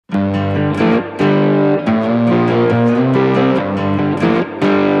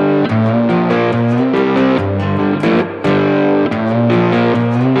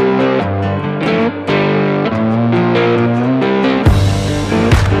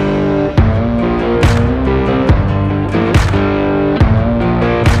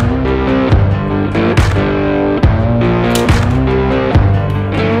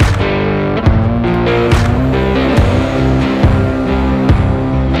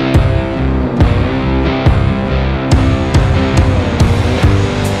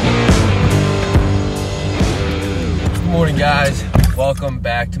welcome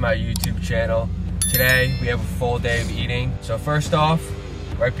back to my YouTube channel. Today we have a full day of eating. So first off,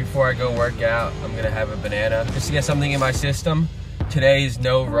 right before I go work out, I'm gonna have a banana just to get something in my system. Today is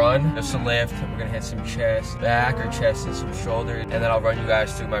no run, just a lift. We're gonna hit some chest, back or chest and some shoulders, and then I'll run you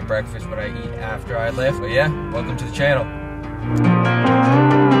guys through my breakfast, what I eat after I lift. But yeah, welcome to the channel.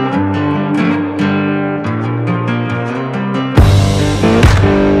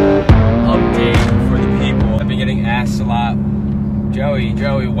 Update for the people. I've been getting asked a lot,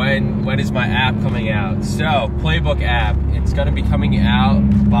 Joey, when is my app coming out? So, Playbook app, it's gonna be coming out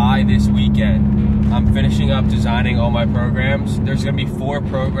by this weekend. I'm finishing up designing all my programs. There's gonna be 4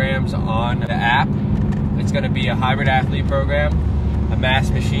 programs on the app. It's gonna be a hybrid athlete program, a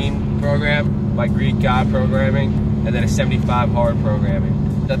mass machine program, my Greek God programming, and then a 75 hard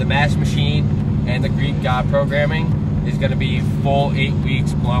programming. So the mass machine and the Greek God programming is gonna be full 8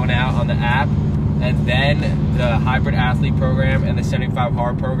 weeks blown out on the app. And then the hybrid athlete program and the 75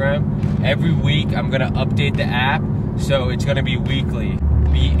 hard program. Every week I'm gonna update the app, so it's gonna be weekly.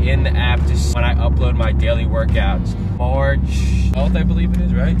 Be in the app just when I upload my daily workouts. March 12th, I believe it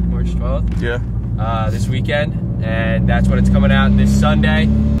is, right? March 12th? Yeah. This weekend, and that's when it's coming out this Sunday.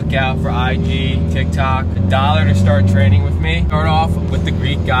 Look out for IG, TikTok. $1 to start training with me. Start off with the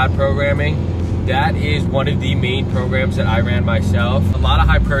Greek God programming. That is one of the main programs that I ran myself. A lot of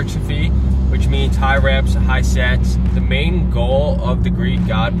hypertrophy, which means high reps, high sets. The main goal of the Greek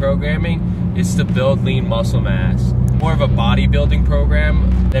God programming is to build lean muscle mass. More of a bodybuilding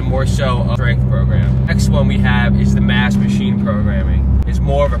program than more so a strength program. Next one we have is the mass machine programming. It's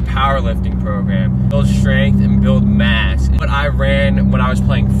more of a powerlifting program. Build strength and build mass. What I ran when I was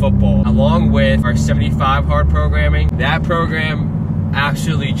playing football, along with our 75 hard programming. That program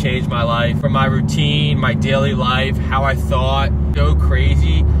actually changed my life. From my routine, my daily life, how I thought. So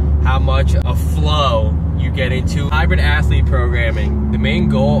crazy how much a flow you get into. Hybrid athlete programming. The main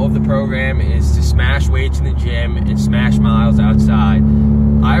goal of the program is to smash weights in the gym and smash miles outside.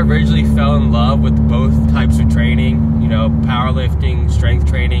 I originally fell in love with both types of training, you know, powerlifting, strength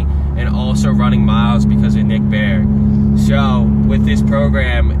training, and also running miles because of Nick Bear. So with this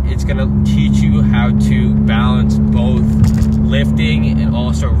program, it's gonna teach you how to balance both lifting and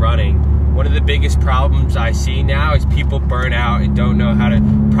also running. One of the biggest problems I see now is people burn out and don't know how to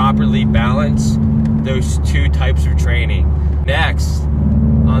properly balance those 2 types of training. Next,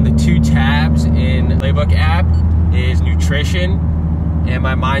 on the 2 tabs in Playbook app is nutrition and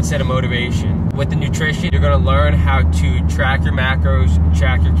my mindset and motivation. With the nutrition, you're gonna learn how to track your macros,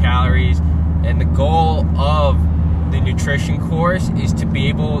 track your calories, and the goal of the nutrition course is to be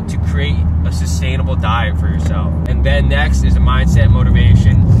able to create a sustainable diet for yourself. And then next is the mindset and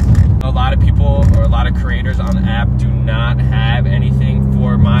motivation. A lot of people or a lot of creators on the app do not have anything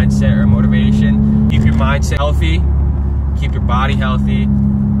for mindset or motivation. Keep your mindset healthy, keep your body healthy,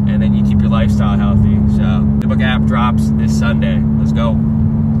 and then you keep your lifestyle healthy. So the book app drops this Sunday. Let's go.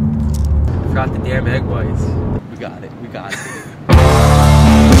 Forgot the damn egg whites. We got it.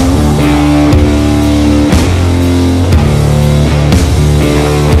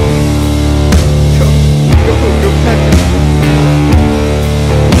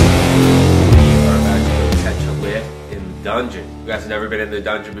 Dungeon. You guys have never been in the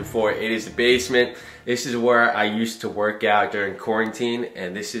dungeon before. It is the basement. This is where I used to work out during quarantine,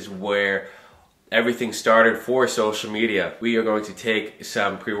 and this is where everything started for social media. We are going to take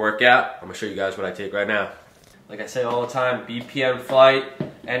some pre-workout. I'm gonna show you guys what I take right now. Like I say all the time, BPM Flight,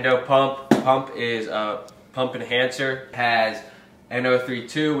 Endo Pump. Pump is a pump enhancer. It has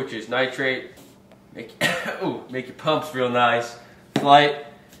NO32, which is nitrate. Make your pumps real nice. Flight,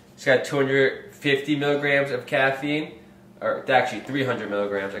 it's got 250 milligrams of caffeine. Or it's actually 300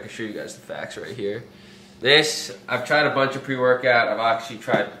 milligrams. I can show you guys the facts right here. This, I've tried a bunch of pre-workout. I've actually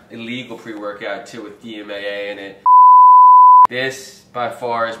tried illegal pre-workout too with DMAA in it. This, by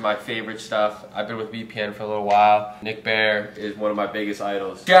far, is my favorite stuff. I've been with BPN for a little while. Nick Bear is one of my biggest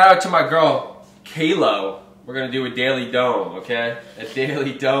idols. Shout out to my girl, Kalo. We're gonna do a daily dome, okay? A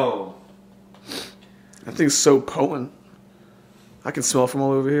daily dome. That thing's so potent. I can smell it from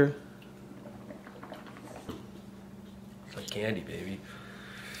all over here. Candy, baby.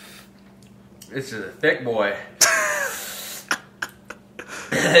 This is a thick boy.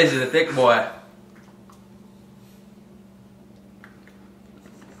 This is a thick boy.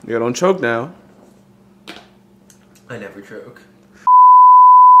 Yeah, don't choke now. I never choke.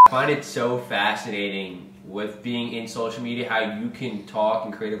 I find it so fascinating with being in social media how you can talk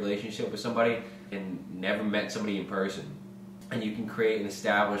and create a relationship with somebody and never met somebody in person. And you can create and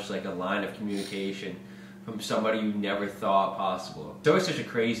establish like a line of communication from somebody you never thought possible. It's always such a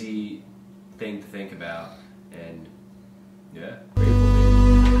crazy thing to think about, and yeah, grateful.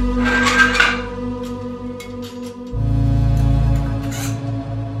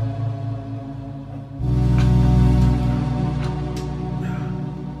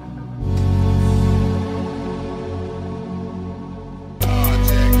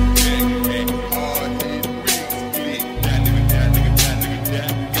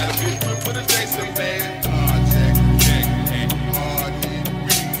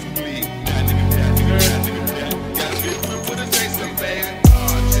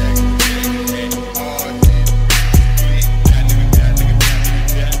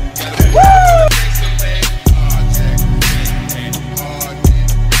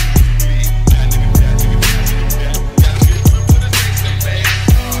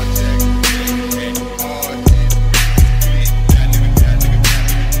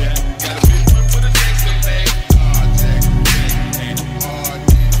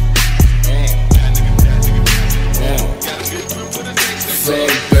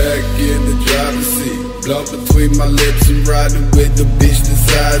 Between my lips and riding with the bitch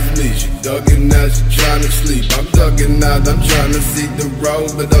besides me. She ducking out, she trying to sleep. I'm ducking out, I'm trying to see the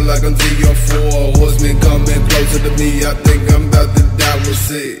road, but all I can see are four horsemen coming closer to me. I think I'm about to die with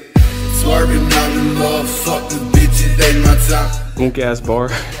sick. Swerving out in love, fuck the bitch, it ain't my time. Punk ass bar.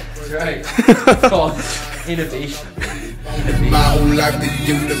 That's right. It's called innovation. My whole life that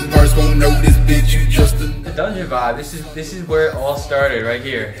you the first gon' know this bitch, you just a The dungeon vibe. This is where it all started, right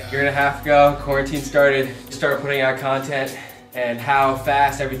here. A year and a half ago, quarantine started. Started putting out content and how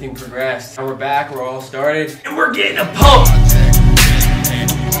fast everything progressed. Now we're back, we're all started, and we're getting a pump.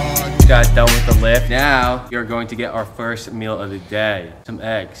 Got done with the lift. Now you're going to get our first meal of the day. Some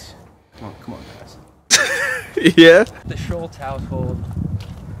eggs. Come on, guys. Yeah. The Schultz household,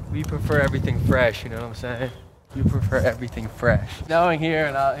 we prefer everything fresh. You know what I'm saying? You prefer everything fresh. Snowing here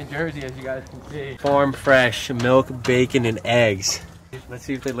in Jersey, as you guys can see. Farm fresh milk, bacon, and eggs. Let's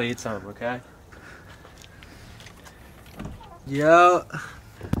see if they laid some, okay? Yo,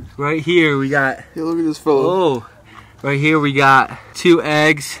 right here we got. Hey, look at this fella. Oh, right here we got 2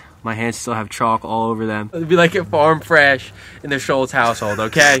 eggs. My hands still have chalk all over them. It'd be like a farm fresh in the Schultz household,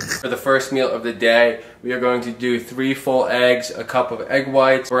 okay? For the first meal of the day, we are going to do 3 full eggs, a cup of egg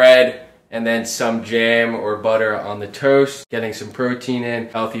whites, bread, and then some jam or butter on the toast. Getting some protein in,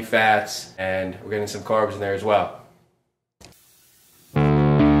 healthy fats, and we're getting some carbs in there as well.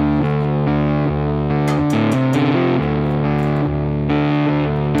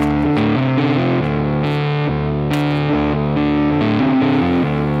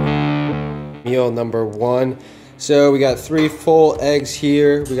 Meal number 1. So we got 3 full eggs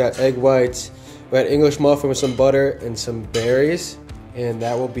here. We got egg whites. We got English muffin with some butter and some berries. And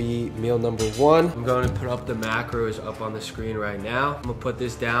that will be meal number 1. I'm going to put up the macros up on the screen right now. I'm going to put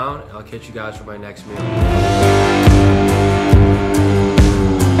this down and I'll catch you guys for my next meal.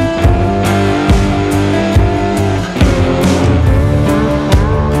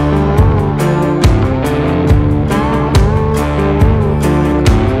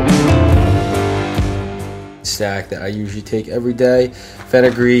 Stack that I usually take every day.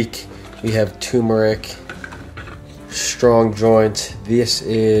 Fenugreek, we have turmeric, strong joint. This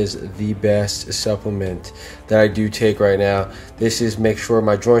is the best supplement that I do take right now. This is make sure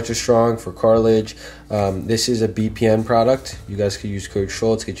my joints are strong for cartilage. This is a BPN product. You guys could use code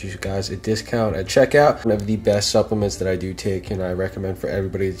Schultz, get you guys a discount at checkout. One of the best supplements that I do take and I recommend for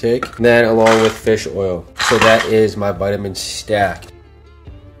everybody to take. And then along with fish oil. So that is my vitamin stack.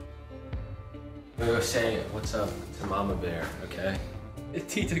 I'm gonna go say what's up to Mama Bear, okay?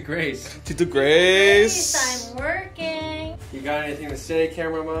 Tita Grace. Tita Grace. Nice, I'm working. You got anything to say,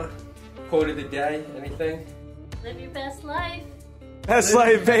 cameraman? Quote of the day, anything? Live your best life. Best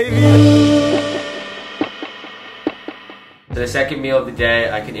life, baby. For the second meal of the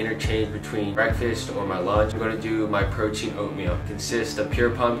day, I can interchange between breakfast or my lunch. I'm going to do my protein oatmeal. It consists of pure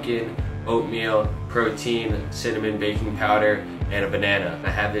pumpkin, oatmeal, protein, cinnamon, baking powder, and a banana. I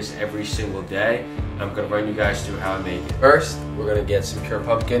have this every single day. I'm going to run you guys through how I make it. First, we're going to get some pure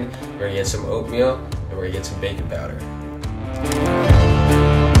pumpkin, we're going to get some oatmeal, and we're going to get some baking powder.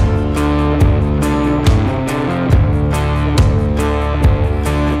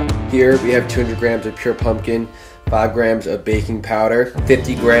 Here we have 200 grams of pure pumpkin, 5 grams of baking powder,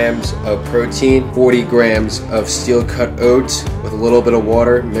 50 grams of protein, 40 grams of steel cut oats with a little bit of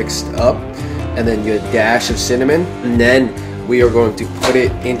water mixed up, and then you get a dash of cinnamon. And then we are going to put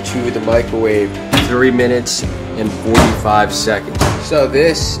it into the microwave 3 minutes and 45 seconds. So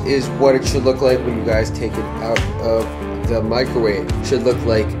this is what it should look like when you guys take it out of the microwave. It should look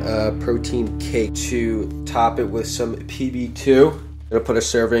like a protein cake. To top it with some PB2. gonna put a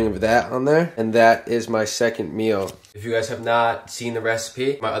serving of that on there, and that is my second meal. If you guys have not seen the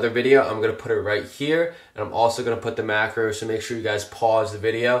recipe, my other video, I'm gonna put it right here, and I'm also gonna put the macros, so make sure you guys pause the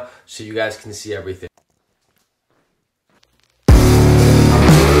video so you guys can see everything.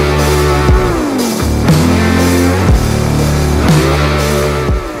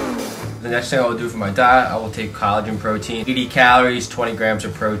 The next thing I will do for my diet, I will take collagen protein, 80 calories, 20 grams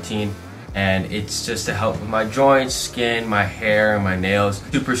of protein, and it's just to help with my joints, skin, my hair, and my nails.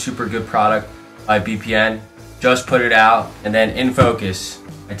 Super good product by BPN. Just put it out. And then In Focus.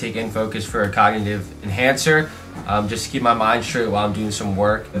 I take In Focus for a cognitive enhancer, just to keep my mind straight while I'm doing some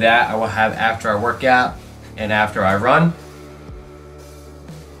work. That I will have after I work out and after I run.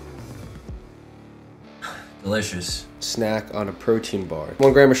 Delicious. Snack on a protein bar.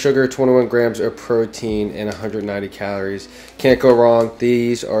 1 gram of sugar, 21 grams of protein, and 190 calories. Can't go wrong.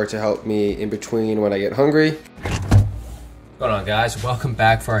 These are to help me in between when I get hungry. What's going on, guys? Welcome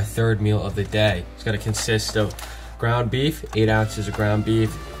back for our third meal of the day. It's gonna consist of ground beef, 8 ounces of ground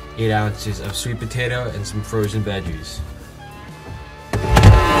beef, 8 ounces of sweet potato, and some frozen veggies.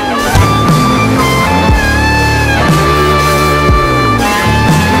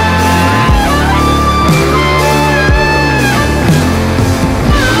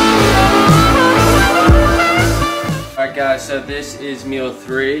 Guys, so this is meal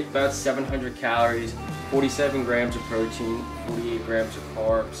 3, about 700 calories, 47 grams of protein, 48 grams of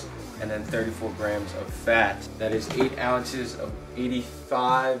carbs, and then 34 grams of fat. That is 8 ounces of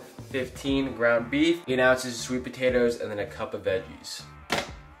 85/15 ground beef, 8 ounces of sweet potatoes, and then a cup of veggies.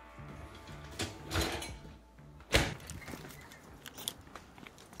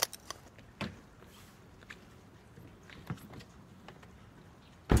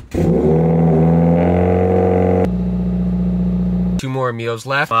 Two more meals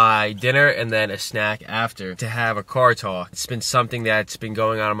left, my dinner and then a snack after, to have a car talk. It's been something that's been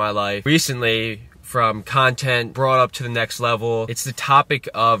going on in my life recently, from content brought up to the next level. It's the topic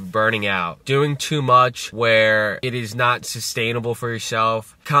of burning out, doing too much where it is not sustainable for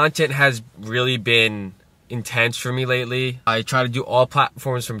yourself. Content has really been intense for me lately. I try to do all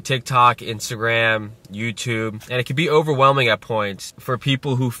platforms from TikTok, Instagram, YouTube, and it can be overwhelming at points for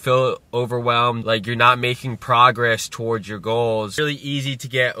people who feel overwhelmed, like you're not making progress towards your goals. It's really easy to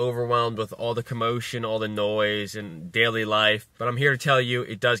get overwhelmed with all the commotion, all the noise, and daily life, but I'm here to tell you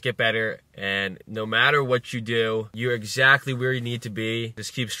it does get better, and no matter what you do, you're exactly where you need to be.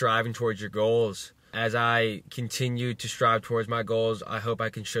 Just keep striving towards your goals. As I continue to strive towards my goals, I hope I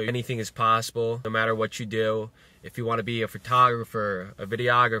can show you anything is possible, no matter what you do. If you want to be a photographer, a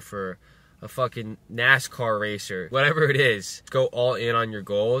videographer, a fucking NASCAR racer, whatever it is, go all in on your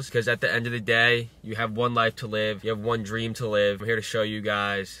goals, because at the end of the day, you have one life to live, you have one dream to live. I'm here to show you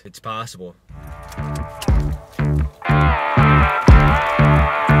guys it's possible.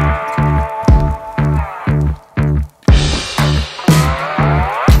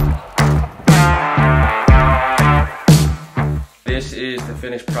 This is the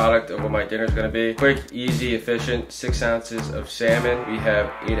finished product of what my dinner is going to be. Quick, easy, efficient. 6 ounces of salmon. We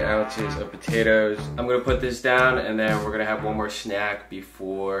have 8 ounces of potatoes. I'm going to put this down, and then we're going to have one more snack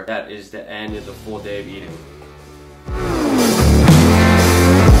before that is the end of the full day of eating.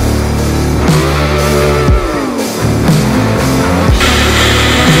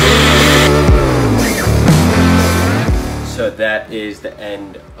 So that is the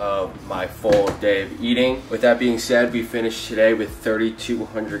end of my full day of eating. With that being said, we finished today with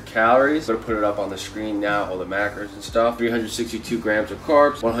 3,200 calories. I'm gonna put it up on the screen now, all the macros and stuff. 362 grams of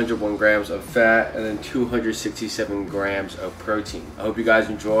carbs, 101 grams of fat, and then 267 grams of protein. I hope you guys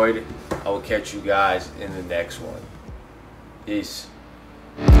enjoyed. I will catch you guys in the next one. Peace.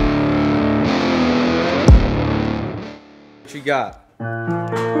 What you got?